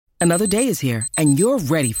Another day is here, and you're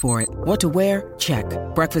ready for it. What to wear? Check.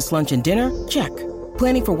 Breakfast, lunch, and dinner? Check.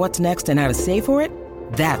 Planning for what's next and how to save for it?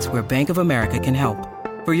 That's where Bank of America can help.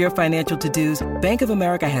 For your financial to-dos, Bank of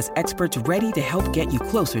America has experts ready to help get you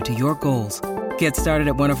closer to your goals. Get started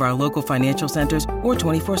at one of our local financial centers or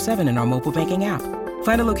 24/7 in our mobile banking app.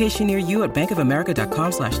 Find a location near you at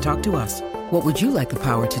bankofamerica.com/talktous. What would you like the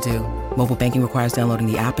power to do? Mobile banking requires downloading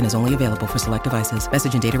the app and is only available for select devices.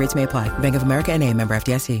 Message and data rates may apply. Bank of America N.A., member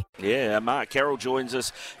FDIC. Yeah, Mark Carroll joins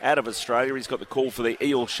us out of Australia. He's got the call for the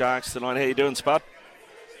Eel Sharks tonight. How you doing, Spud?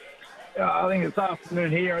 I think it's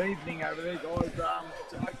afternoon here, evening over there, guys.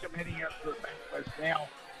 I'm heading out to the Bankwest now.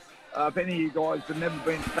 If any of you guys have never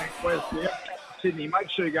been to Bankwest, Sydney, make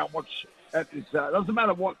sure you go and watch at this. Doesn't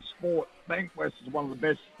matter what sport, Bankwest is one of the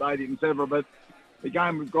best stadiums ever, but the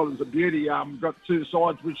game we've got is a beauty. We've got two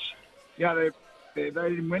sides which, they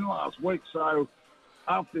didn't win last week, so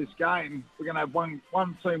after this game, we're going to have one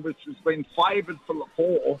team which has been favoured for the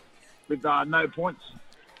 4 with no points.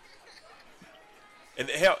 And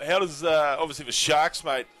how does, obviously the Sharks,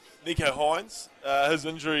 mate, Nico Hines, his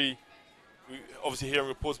injury, we obviously hearing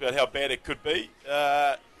reports about how bad it could be.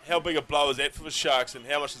 How big a blow is that for the Sharks, and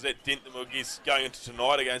how much does that dent them, I guess, going into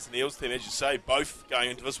tonight against the Eels team? As you say, both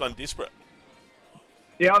going into this one desperate.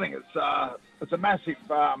 Yeah, I think it's a massive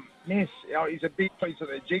miss. He's a big piece of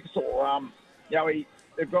their jigsaw.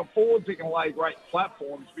 They've got forwards that can lay great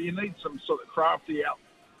platforms, but you need some sort of crafty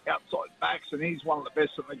outside backs, and he's one of the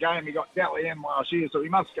best in the game. He got Dalian last year, so he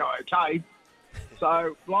must go okay.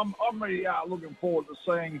 So I'm really looking forward to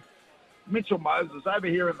seeing Mitchell Moses over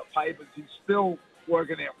here in the papers. He's still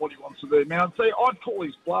working out what he wants to do. Now, I'd call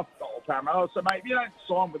his bluff, Parramatta. So, mate, if you don't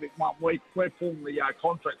sign with him 1 week, we're pulling the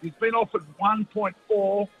contract. He's been offered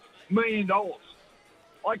 $1.4 million.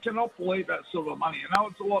 I cannot believe that sort of money. I know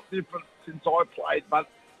it's a lot different since I played, but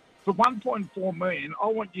for $1.4 million, I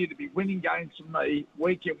want you to be winning games for me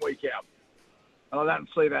week in, week out. And I don't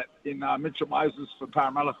see that in Mitchell Moses for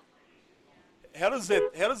Parramatta. How does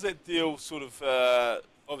that deal sort of,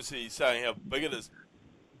 obviously saying how big it is,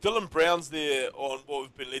 Dylan Brown's there on what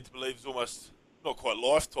we've been led to believe is almost not quite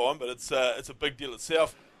lifetime, but it's a big deal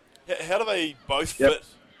itself. How do they both fit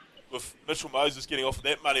with Mitchell Moses getting offered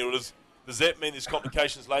that money, or does that mean there's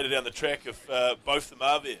complications later down the track if both of them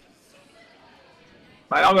are there?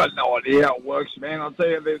 Mate, I've got no idea how it works, man. I'll tell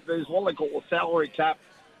you, there's what they call a salary cap.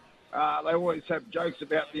 They always have jokes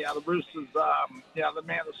about the Roosters, the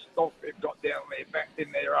amount of stock they've got down there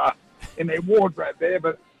in their wardrobe there.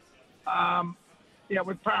 But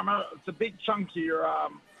with Parramatta, it's a big chunk of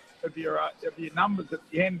your numbers at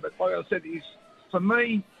the end. But like I said, for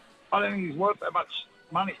me, I don't think he's worth that much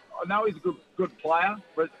money. I know he's a good player,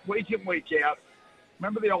 but week in, week out,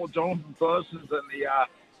 remember the old Jonathan Thurston's and the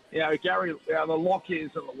Gary, the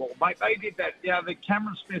Lockyers and the world, mate. They did that. The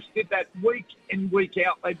Cameron Smiths did that week in, week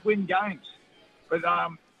out. They'd win games, but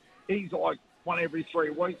he's like one every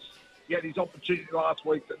 3 weeks. He had his opportunity last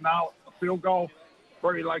week to nail a field goal.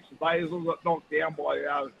 Very Lakes of Basil got knocked down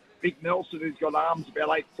by Big Nelson, who's got arms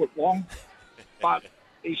about 8 foot long, but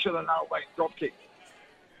he should have nailed that drop kick.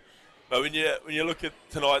 But when you look at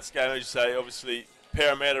tonight's game, as you say, obviously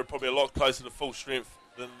Parramatta are probably a lot closer to full strength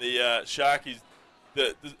than the Sharkies.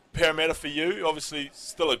 The Parramatta for you, obviously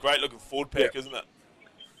still a great looking forward pack, isn't it?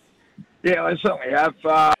 Yeah, they certainly have.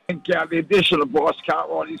 I think the addition of Bryce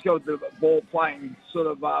Cartwright, he's got a bit of a ball playing sort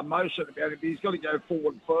of motion about him, but he's got to go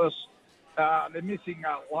forward first. They're missing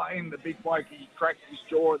Lane, the big bloke. He cracked his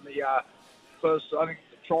jaw in the first, I think,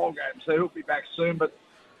 the trial game, so he'll be back soon. But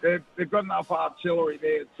they've got enough artillery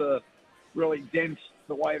there to really dent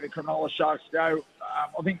the way the Cronulla Sharks go.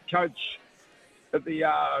 I think Coach at the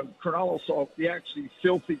Cronulla side, he actually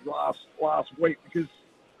filthy last week because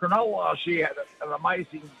Cronulla last year had an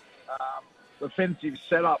amazing defensive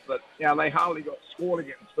setup that they hardly got scored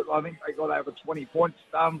against, but I think they got over 20 points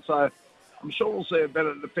done. So I'm sure we'll see a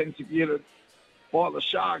better defensive unit by the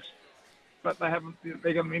Sharks, but they're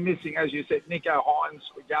going to be missing, as you said, Nico Hines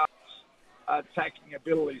regards attacking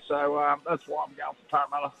ability. So that's why I'm going for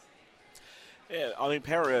Parramatta. Yeah, I mean,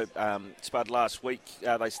 Para, Spud, last week,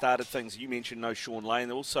 they started things. You mentioned no Sean Lane,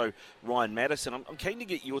 also Ryan Madison. I'm keen to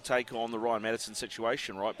get your take on the Ryan Madison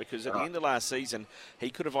situation, right? Because at the end of last season, he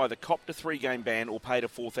could have either copped a 3-game ban or paid a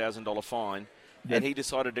 $4,000 fine, and he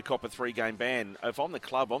decided to cop a 3-game ban. If I'm the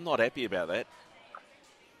club, I'm not happy about that.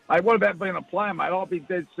 Hey, what about being a player, mate? I'll be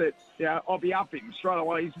dead set. I'll be up him straight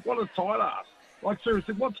away. What a tight ass. Like,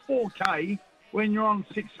 seriously, what's 4K when you're on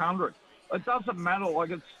 600? It doesn't matter.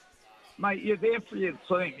 Like, it's... Mate, you're there for your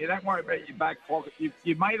team. You don't worry about your back pocket.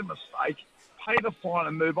 You made a mistake, pay the fine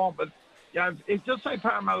and move on. But, if just say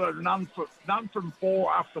Parramatta none from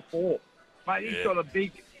 4 after 4. Mate, he's got a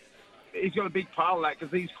big he's got a big part of that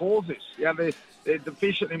because he's caused this. Yeah, they're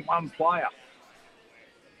deficient in one player.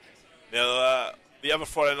 Now, the other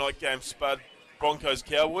Friday night game, Spud,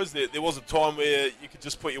 Broncos-Cowboys, there was a time where you could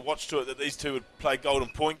just put your watch to it that these two would play golden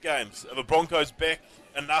point games. Are the Broncos back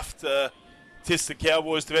enough to test the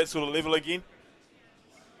Cowboys to that sort of level again?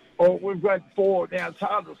 Well, we've got 4. Now, it's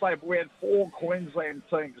hard to say, but we had 4 Queensland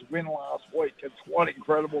teams win last week. It's quite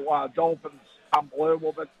incredible. Dolphins,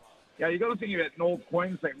 unbelievable. But, you've got to think about North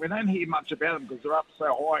Queensland. We don't hear much about them because they're up so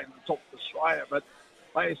high in the top of Australia. But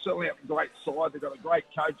they certainly have a great side. They've got a great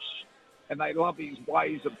coach, and they love his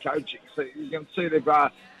ways of coaching. So you can see they've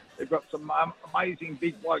got some amazing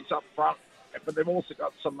big blokes up front, but they've also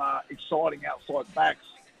got some exciting outside backs.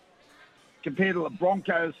 Compared to the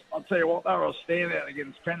Broncos, I'll tell you what, they were a standout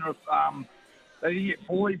against Penrith. They didn't get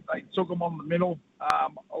bullied. They took them on the middle. I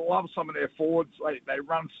love some of their forwards. They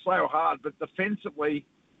run so hard, but defensively,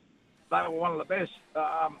 they were one of the best.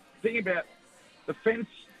 Think about defence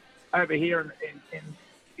over here in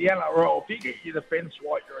the NRL. If you get your defence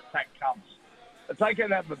right, your attack comes. They can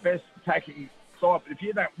have the best attacking side, but if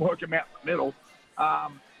you don't work them out in the middle,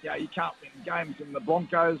 you can't win games. In the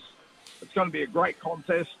Broncos, it's going to be a great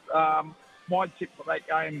contest. My tip for that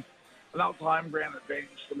game, another home ground advantage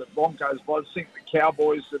for the Broncos, but I think the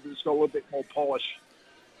Cowboys have just got a little bit more polish.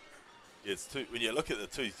 Yeah, when you look at the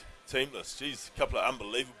two team lists, geez, a couple of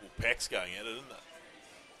unbelievable packs going at it, isn't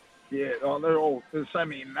it? Yeah, there's so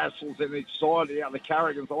many nationals in each side. The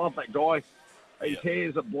Carrigans, I love that guy. His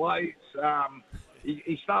hair's ablaze.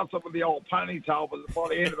 He starts off with the old ponytail, but by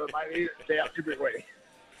the end of it, mate, he's out everywhere.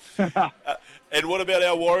 And what about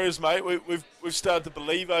our Warriors, mate? We've started to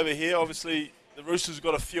believe over here. Obviously, the Roosters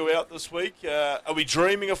got a few out this week. Are we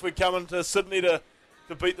dreaming if we're coming to Sydney to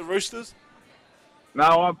beat the Roosters? No,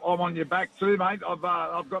 I'm on your back too, mate. I've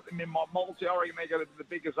got them in my multi. I reckon they're going to be the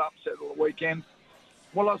biggest upset of the weekend.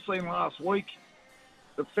 What I've seen last week,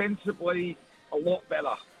 defensively, a lot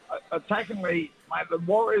better. Attackingly, mate, the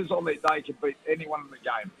Warriors on their day can beat anyone in the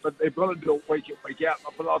game, but they've got to do it week in, week out.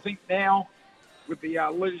 But I think now, with the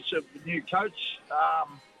leadership of the new coach,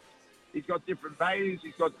 he's got different values.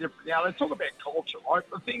 He's got different. They talk about culture, right?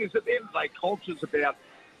 The thing is, at the end of the day, culture's about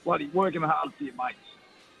bloody working hard for your mates.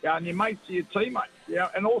 And your mates are your teammates.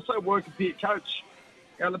 And also working for your coach.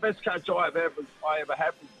 The best coach I ever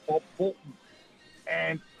had was Bob Fulton.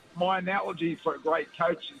 And my analogy for a great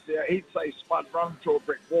coach is he'd say, Spud, run through a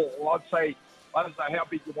brick wall. Well, I'd say, I don't know how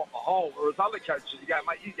big you want the hole. Whereas other coaches, you go,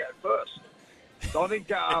 mate, you go first. So I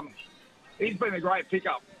think he's been a great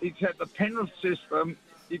pickup. He's had the Penrith system.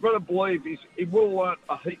 You've got to believe he will learn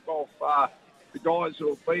a heap of the guys who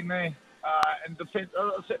have been there. And defence,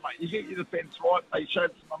 as I said, mate, you get your defence right. They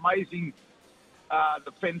showed some amazing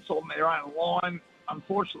defence on their own line.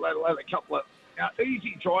 Unfortunately, they had a couple of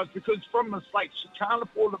easy tries because from mistakes, you can't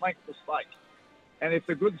afford to make a mistake. And if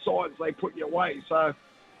they're good sides, they put you away. So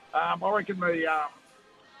I reckon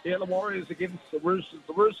the Warriors against the Roosters.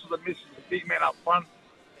 The Roosters are missing the big man up front.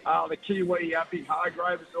 The Kiwi, Big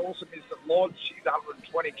Hargrave, is also missing Lodge. She's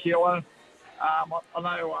 120 kilo. I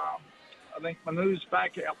know. I think Manu's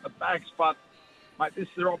back out the backs, but mate, this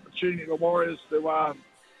is their opportunity. The Warriors to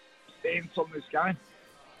dance on this game.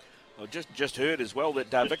 Well, just heard as well that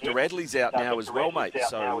Victor Radley's out now as well, mate.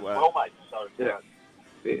 Well,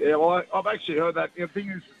 I've actually heard that. The thing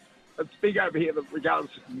is, it's big over here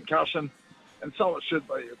regardless of concussion, and so it should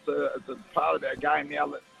be. It's a part of our game now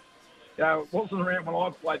that it wasn't around when I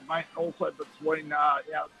played, mate, and also between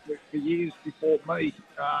the years before me,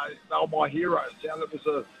 they were my heroes. There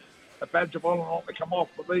was a badge of honour not to come off,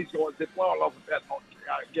 but these guys, they're blowing off about not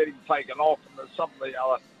getting taken off, and there's some of the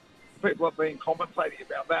other people have been commentating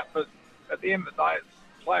about that. But at the end of the day,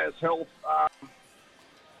 it's players' health.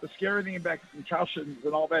 The scary thing about concussions,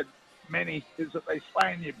 and I've had many, is that they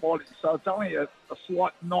stay in your body. So it's only a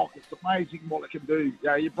slight knock. It's amazing what it can do.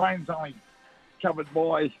 Your brain's only covered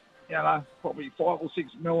by, probably 5 or 6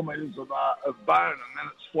 millimetres of bone, and then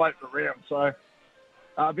it's floating around. So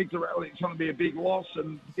Victor Radley's going to be a big loss.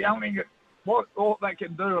 And the only thing what they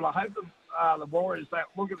can do, and I hope the Warriors don't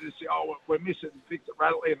look at this and say, we're missing Victor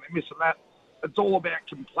Radley and they're missing that. It's all about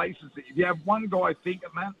complacency. If you have one guy thinking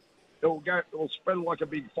that, it'll spread like a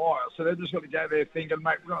big fire. So they're just going to go there thinking,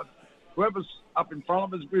 mate, whoever's up in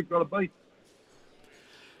front of us, we've got to beat.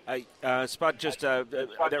 Hey, Spud,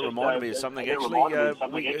 that reminded me of something.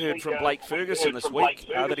 Actually, we heard from Blake Ferguson this week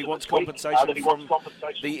that he wants compensation from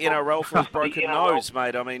the NRL for his broken nose,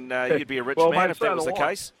 mate. I mean, you'd be a rich man if that was the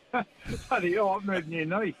case. Bloody hell, I've heard new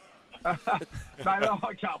knee. Mate,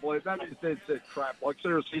 I can't believe that is crap. Like,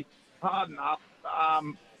 seriously, harden up.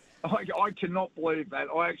 I cannot believe that.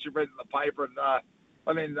 I actually read in the paper, and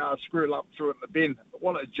and then screwed up threw it in the bin.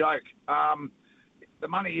 What a joke. The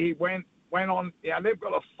money he went on, they've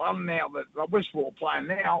got a fund now that I wish we were playing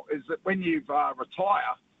now, is that when you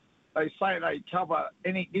retire, they say they cover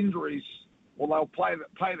any injuries, or they'll pay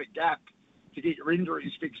the gap to get your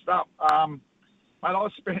injuries fixed up. Mate, I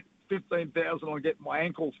spent $15,000 on getting my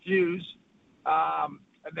ankle fused, and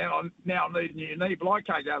then I now need a new knee, but I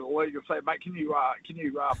can't go to the league and say, mate, can you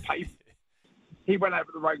pay? He went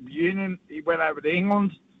over to rugby union. He went over to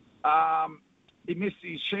England. He missed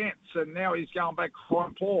his chance, and now he's going back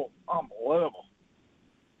quite poor. Unbelievable.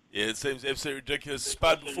 Yeah, it seems absolutely ridiculous.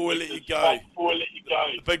 Spud, before we let you go,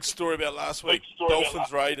 the big story about last week,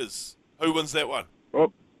 Dolphins-Raiders. Who wins that one?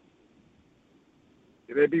 Oh.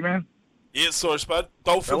 You there, big man? Yeah, sorry, Spud.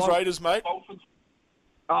 Dolphins-Raiders, mate.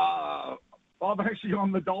 I'm actually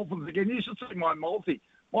on the Dolphins again. You should see my multi.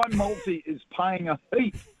 My multi is paying a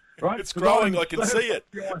heap. Right? It's growing. I can see it.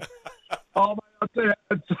 Oh, mate, I tell you,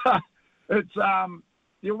 it's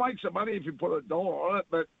you'll make some money if you put $1 on it.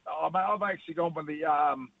 But I've actually gone with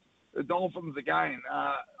the Dolphins again.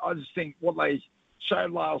 I just think what they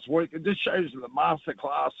showed last week, it just shows the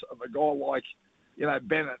masterclass of a guy like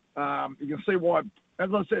Bennett. You can see why. As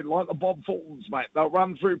I said, like the Bob Fultons, mate, they'll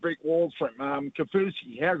run through brick walls for him.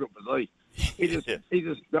 Kafusi, how good was he? He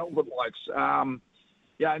just dealt with likes.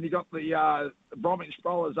 And you got the Bromwich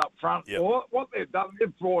Brothers up front. Yep. Well, what they've done,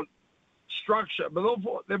 they've brought structure, but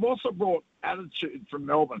they've also brought attitude from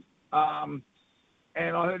Melbourne. And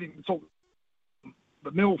I heard him talk.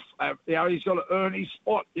 The MILF, he's got to earn his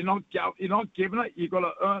spot. You're not giving it. You've got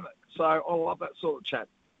to earn it. So I love that sort of chat.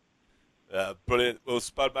 Brilliant. Well,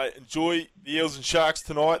 Spud, mate, enjoy the Eels and Sharks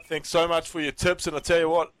tonight. Thanks so much for your tips. And I tell you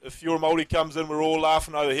what, if your Māori comes in, we're all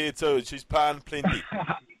laughing over here too. And she's paying plenty.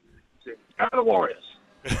 Go the Warriors.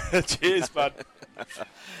 Cheers, bud.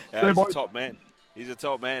 He's a top man. He's a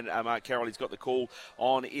top man. Mark Carroll, he's got the call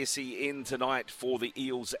on SEN tonight for the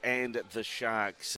Eels and the Sharks.